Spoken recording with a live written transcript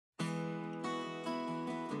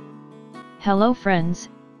Hello friends,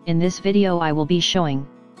 in this video I will be showing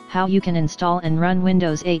how you can install and run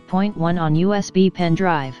Windows 8.1 on USB pen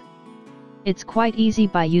drive. It's quite easy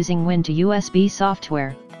by using Win to USB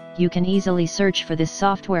software. You can easily search for this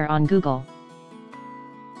software on Google.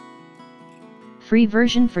 Free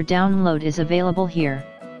version for download is available here.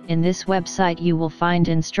 In this website you will find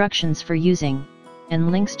instructions for using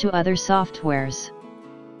and links to other softwares.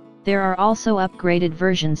 There are also upgraded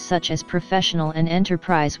versions such as Professional and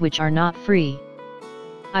Enterprise which are not free.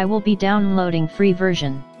 I will be downloading free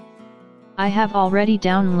version. I have already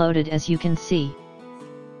downloaded as you can see.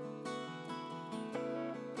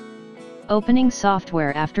 Opening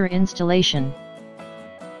software after installation.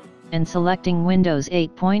 And selecting Windows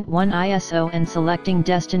 8.1 ISO and selecting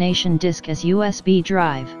destination disk as USB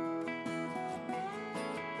drive.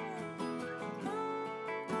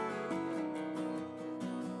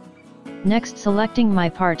 Next selecting my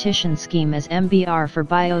partition scheme as MBR for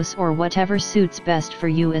BIOS or whatever suits best for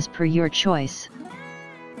you as per your choice.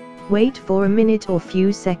 Wait for a minute or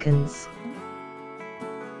few seconds.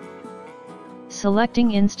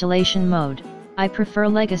 Selecting installation mode, I prefer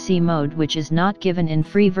legacy mode which is not given in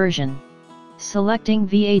free version. Selecting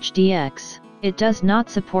VHD-X, it does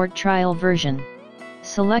not support trial version.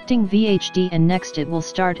 Selecting VHD and next it will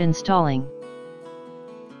start installing.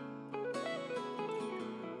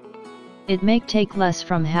 It may take less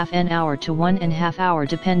from half an hour to 1.5 hours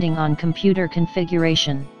depending on computer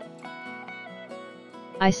configuration.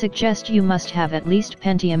 I suggest you must have at least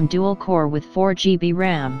Pentium dual core with 4 GB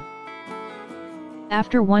RAM.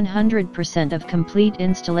 After 100% of complete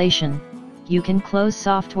installation, you can close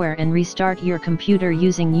software and restart your computer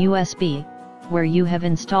using USB, where you have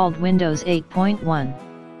installed Windows 8.1.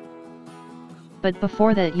 But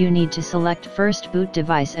before that you need to select first boot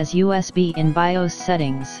device as USB in BIOS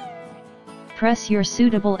settings. Press your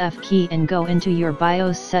suitable F key and go into your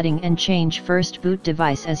BIOS setting and change first boot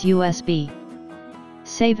device as USB.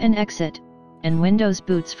 Save and exit, and Windows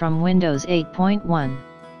boots from Windows 8.1,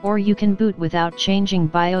 or you can boot without changing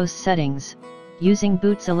BIOS settings, using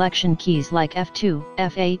boot selection keys like F2,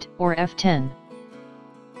 F8 or F10.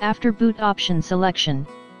 After boot option selection,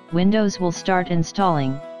 Windows will start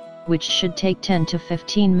installing, which should take 10 to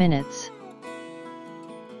 15 minutes.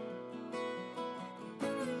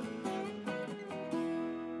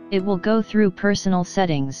 It will go through personal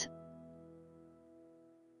settings,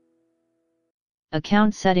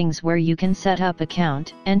 account settings where you can set up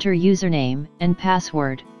account, enter username and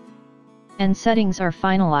password, and settings are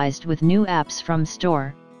finalized with new apps from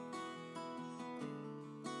store.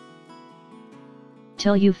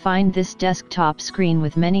 Till you find this desktop screen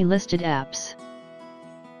with many listed apps.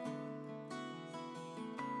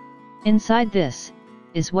 Inside this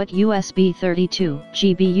is what USB 32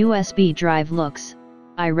 GB USB drive looks.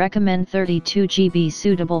 I recommend 32 GB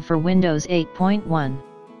suitable for Windows 8.1.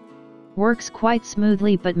 Works quite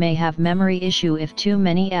smoothly but may have memory issue if too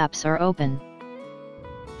many apps are open.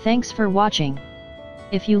 Thanks for watching.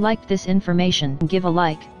 If you liked this information, give a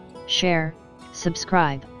like, share,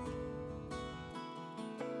 subscribe.